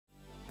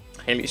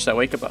Haley, should I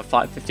wake up at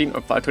 5:15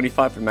 or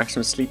 5:25 for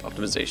maximum sleep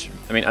optimization?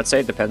 I mean, I'd say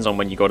it depends on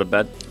when you go to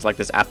bed. It's like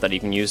this app that you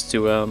can use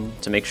to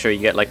make sure you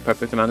get like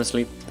perfect amount of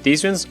sleep.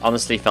 These runes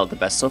honestly felt the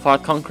best so far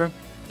at Conqueror.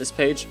 This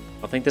page.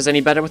 I don't think there's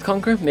any better with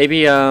Conqueror.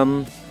 Maybe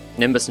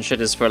Nimbus and shit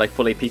is for like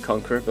full AP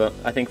Conqueror, but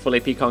I think full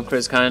AP Conqueror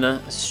is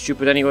kinda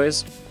stupid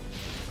anyways.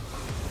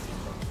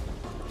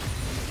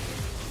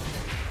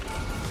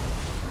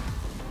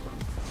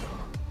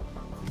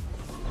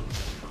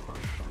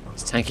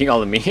 He's tanking all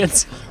the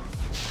minions.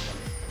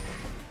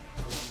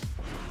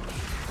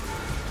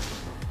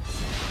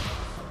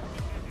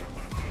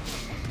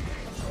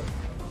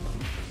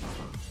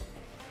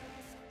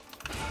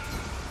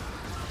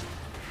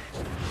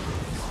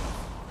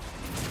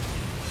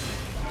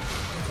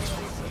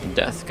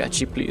 Death,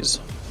 catchy, please.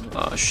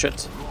 Oh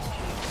shit.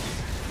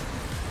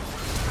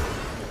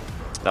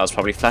 That was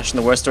probably flash in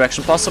the worst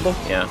direction possible.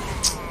 Yeah.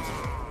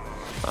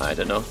 I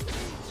don't know.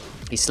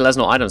 He still has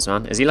no items,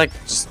 man. Is he like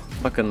just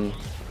fucking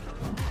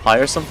high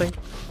or something?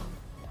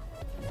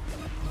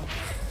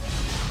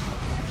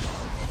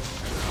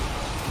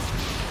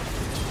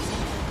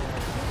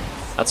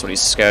 That's what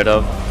he's scared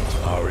of.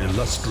 Our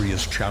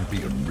illustrious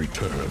champion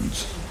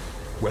returns.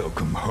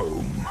 Welcome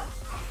home.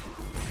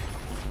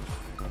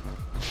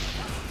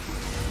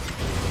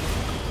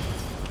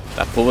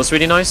 That pull was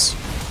really nice.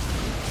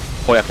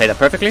 Oh, I played that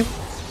perfectly.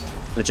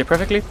 Legit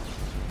perfectly.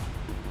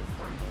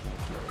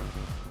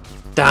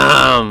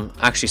 Damn!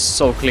 Actually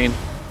so clean.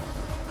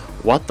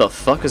 What the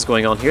fuck is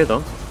going on here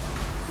though?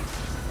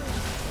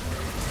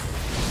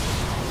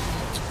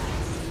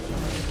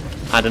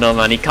 I don't know,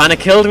 man. He kind of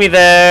killed me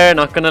there,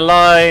 not gonna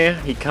lie.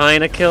 He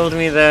kind of killed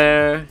me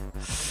there.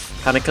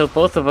 Kind of killed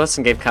both of us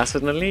and gave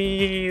Cassid the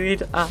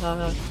lead.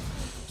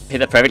 Hit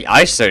that perfectly.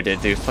 I sure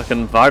did, dude.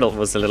 Fucking Vardal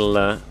was a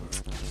little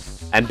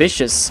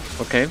ambitious.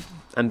 Okay,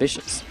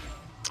 ambitious.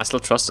 I still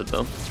trust it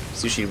though.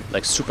 It's usually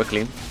like super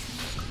clean.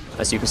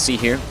 As you can see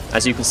here.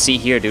 As you can see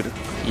here, dude.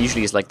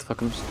 Usually is like the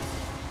fucking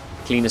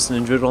cleanest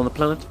ninja on the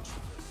planet.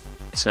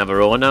 He's gonna have a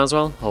Roa now as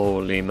well.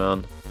 Holy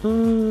man.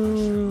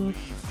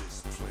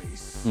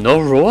 No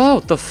Roa?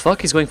 What the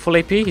fuck? He's going full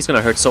AP? He's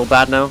gonna hurt so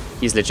bad now.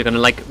 He's literally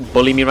gonna like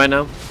bully me right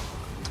now.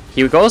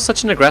 He goes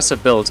such an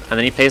aggressive build and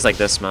then he plays like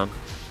this, man.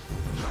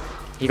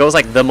 He goes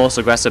like the most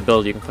aggressive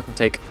build you can fucking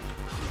take.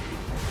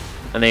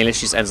 And then he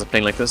literally just ends up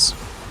playing like this.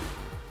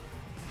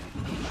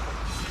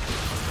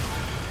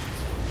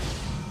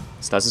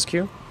 So that's his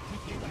Q.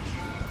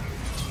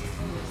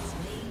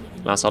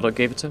 Last auto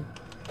gave it to him.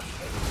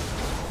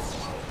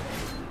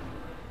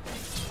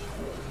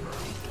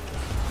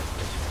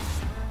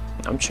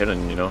 I'm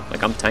chilling, you know,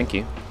 like I'm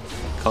tanky.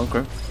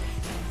 Conqueror.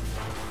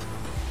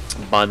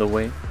 By the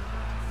way.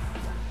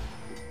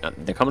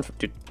 They're coming from,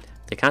 dude,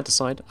 they can't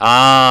decide.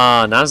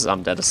 Ah, Naz,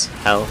 I'm dead as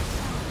hell.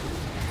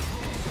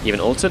 Even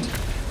ulted.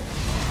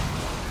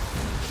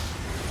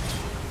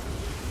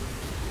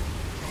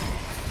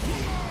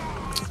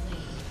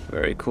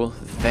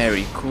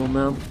 Very cool,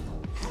 man.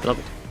 Love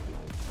it.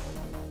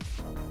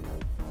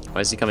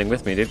 Why is he coming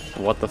with me, dude?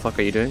 What the fuck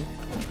are you doing?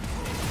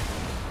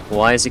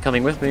 Why is he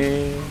coming with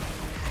me?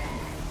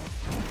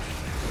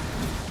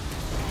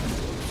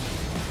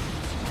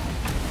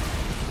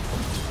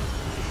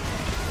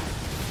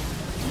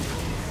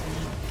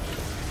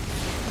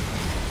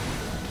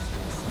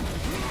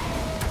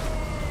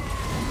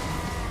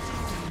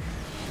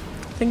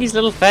 I think he's a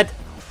little fed.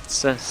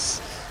 It's a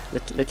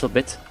little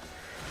bit.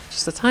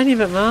 Just a tiny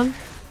bit, man.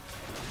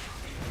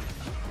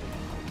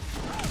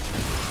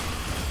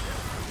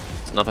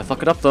 So not if I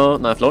fuck it up, though.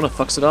 Not if Lona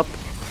fucks it up.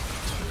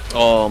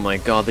 Oh my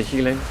god, the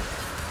healing.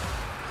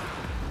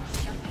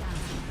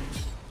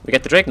 We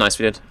get the Drake. Nice,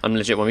 we did. I'm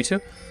legit 1v2.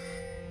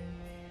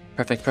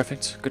 Perfect,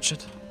 perfect. Good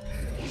shit.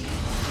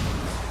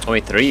 Oh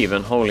wait, 3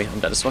 even. Holy, I'm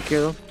dead as fuck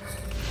here, though.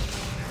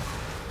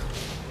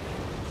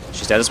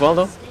 She's dead as well,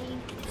 though.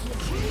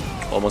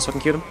 Almost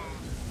fucking killed him.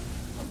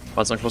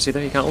 Bard's not close either,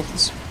 he can't ult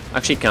this.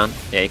 Actually, he can.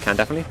 Yeah, he can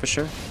definitely, for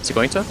sure. Is he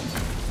going to?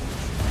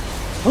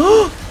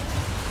 Oh!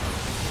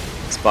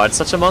 This Bard's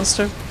such a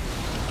monster.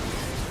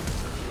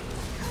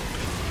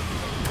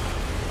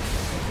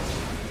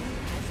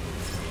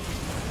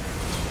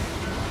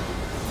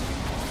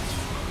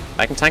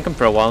 I can tank him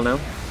for a while now.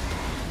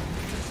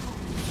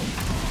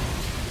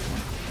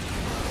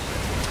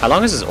 How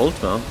long is his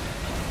ult now?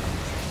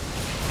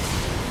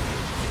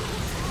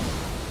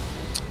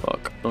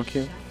 Fuck,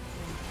 okay.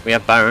 We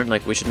have Baron,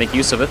 like we should make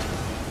use of it.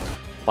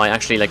 By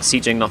actually like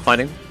sieging, not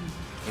fighting.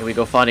 Here we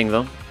go fighting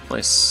though.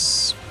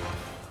 Nice.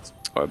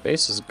 Our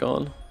base is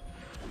gone.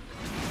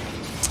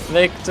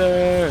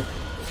 Victor!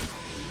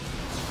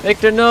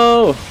 Victor,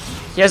 no!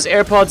 He has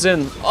AirPods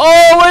in.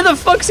 Oh, where the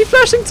fuck is he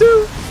flashing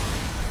to?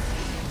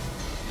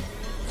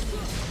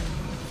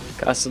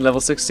 Castle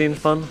level 16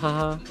 fun,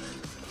 haha.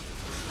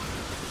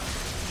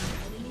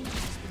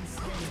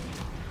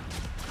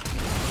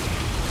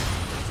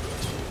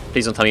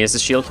 Please don't tell me he has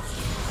this shield.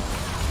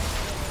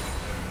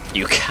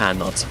 You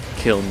cannot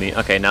kill me.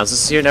 Okay, now this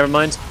is here, never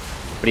mind.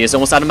 But he is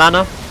almost out of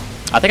mana.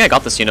 I think I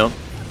got this, you know.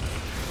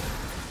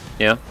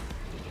 Yeah.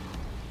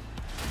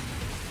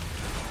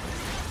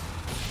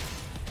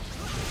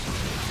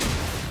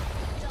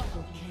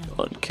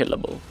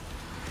 unkillable.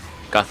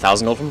 Got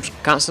 1,000 gold from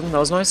casting, that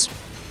was nice.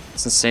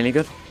 It's insanely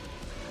good.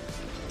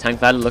 Tank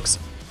VLAD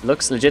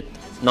looks legit,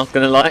 not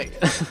gonna lie.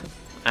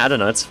 I don't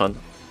know, it's fun.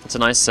 It's a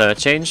nice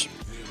change.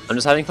 I'm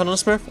just having fun on a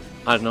Smurf.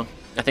 I don't know.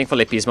 I think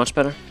full AP is much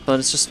better, but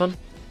it's just fun.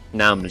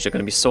 Now I'm legit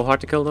gonna be so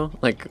hard to kill though.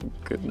 Like,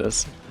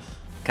 goodness.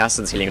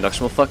 Caston's healing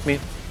induction will fuck me.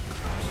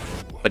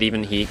 But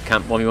even he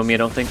can't 1v1 me, I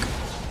don't think.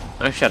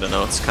 Actually, I don't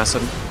know, it's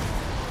Caston.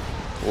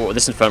 Oh,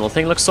 this infernal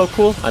thing looks so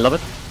cool. I love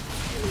it.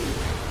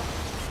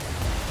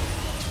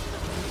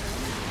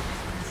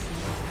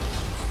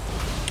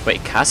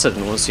 Wait,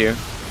 Caston was here.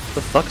 What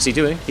the fuck is he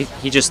doing?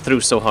 He just threw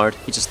so hard.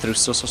 He just threw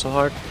so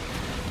hard.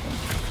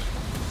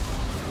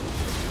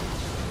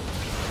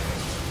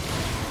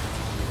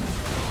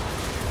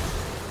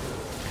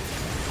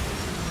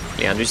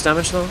 Leandry's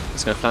damage though?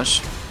 He's gonna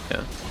flash.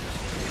 Yeah.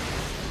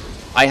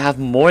 I have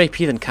more AP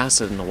than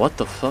Caston. What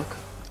the fuck?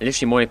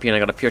 Literally more AP and I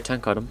got a pure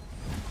tank on him.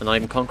 And not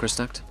even Conqueror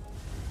stacked.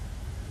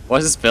 What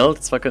is this build?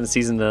 It's fucking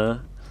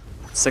season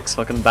 6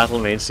 fucking battle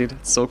mage, dude.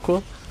 It's so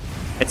cool.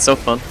 It's so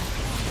fun.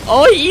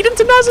 Oh, he eat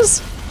into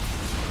Nasus!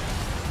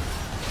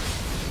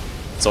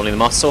 It's only the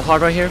moss so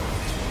hard right here.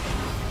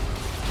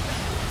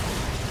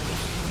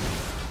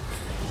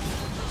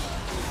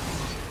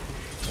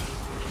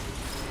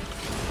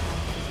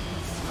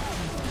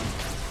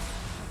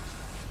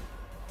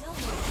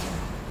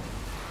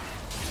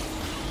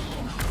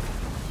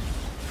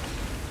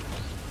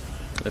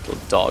 Little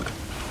dog.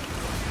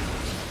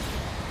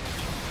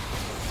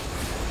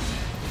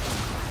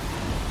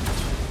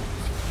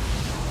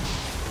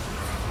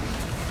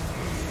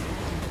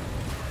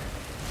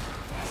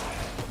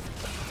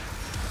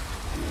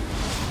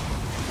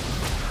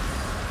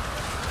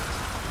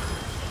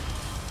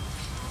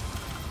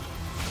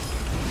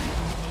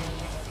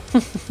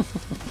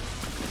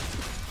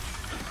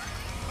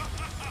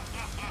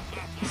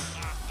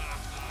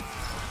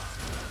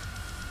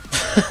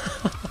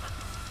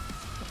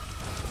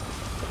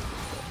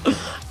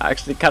 I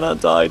actually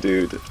cannot die,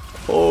 dude.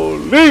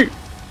 Holy!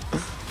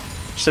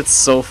 Shit's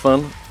so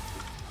fun.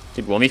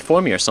 Dude,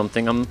 1v4 me or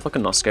something. I'm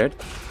fucking not scared.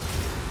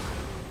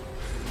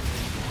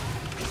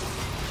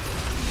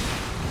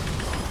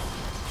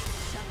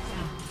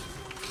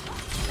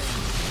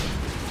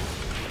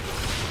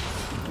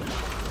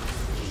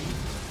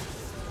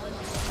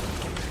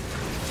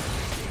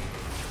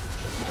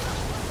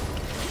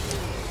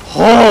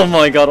 Oh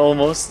my god,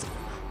 almost.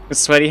 With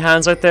sweaty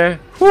hands right there.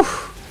 Whew.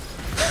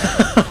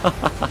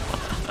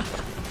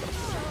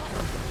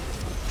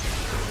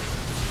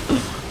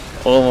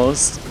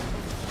 Almost. I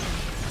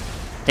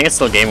think it's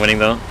still game winning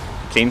though.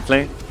 Clean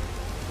play.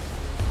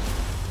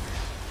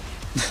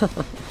 That's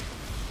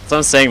what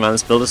I'm saying, man.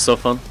 This build is so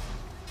fun.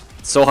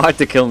 It's so hard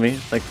to kill me.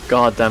 Like,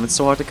 god damn, it's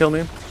so hard to kill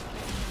me.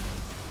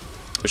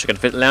 Wish I could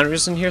fit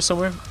Landers in here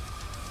somewhere.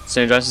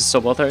 Synergize is so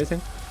both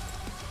everything.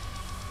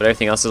 But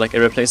everything else is like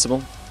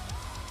irreplaceable.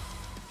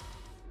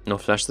 No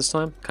flash this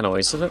time. Kind of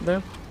wasted it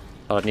there.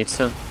 Thought I'd need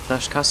to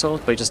flash Castle,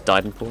 but he just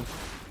died in pool.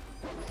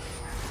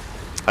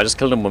 I just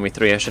killed him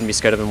 1v3. I shouldn't be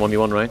scared of him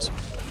 1v1, right?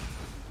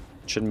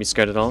 Shouldn't be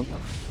scared at all.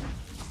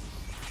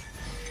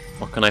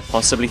 What can I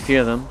possibly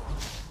fear them?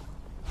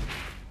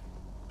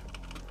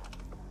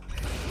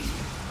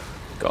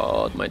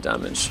 God, my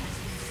damage.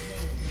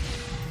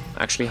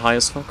 Actually high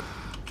as fuck.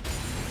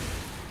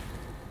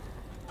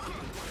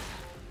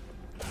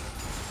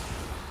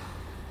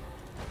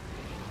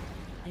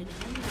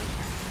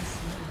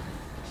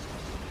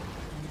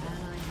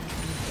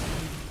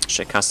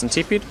 Shit, Caston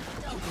TP'd.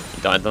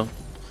 He died though.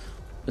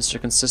 Mr.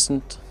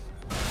 Consistent.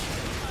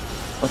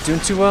 Not doing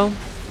too well.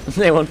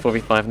 They won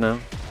 4v5 now.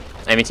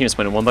 Enemy team is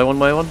winning 1 by 1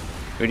 by 1.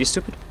 Really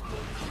stupid.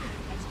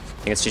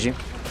 I think it's GG.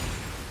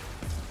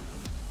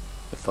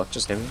 The fuck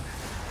just hit me?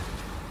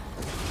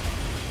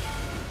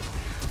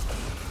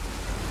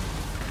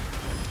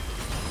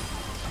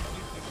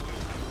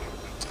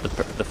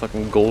 The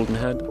fucking golden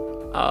head.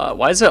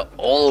 Why does it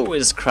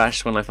always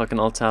crash when I fucking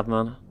alt tab,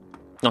 man?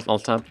 Not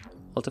alt tab.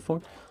 Alt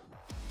F4?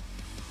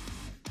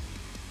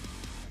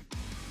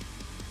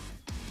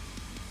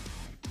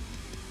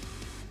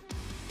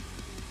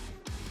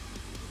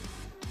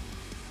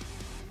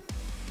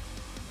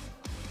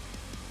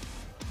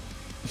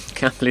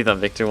 Can't believe that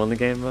Victor won the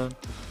game, man.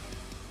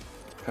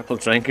 Purple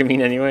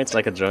Drankamine anyway, it's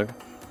like a drug.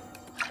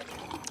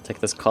 Take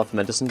this cough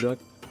medicine drug.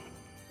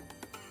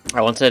 I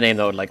wanted a name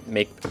that would like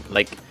make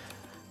like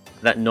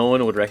that no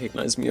one would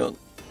recognize me on.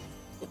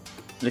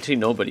 Literally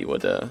nobody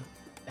would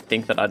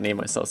think that I'd name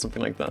myself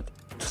something like that.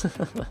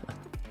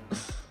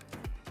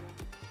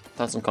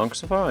 Thoughts on Conquer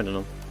so far? I don't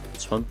know.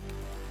 It's fun.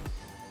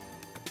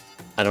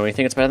 I don't really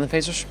think it's better than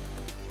Phasers.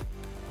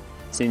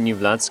 Seen new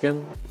Vlad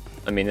skin?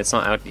 I mean, it's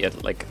not out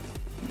yet, like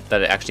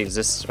that it actually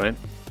exists, right?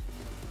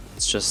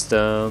 It's just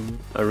a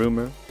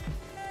rumor.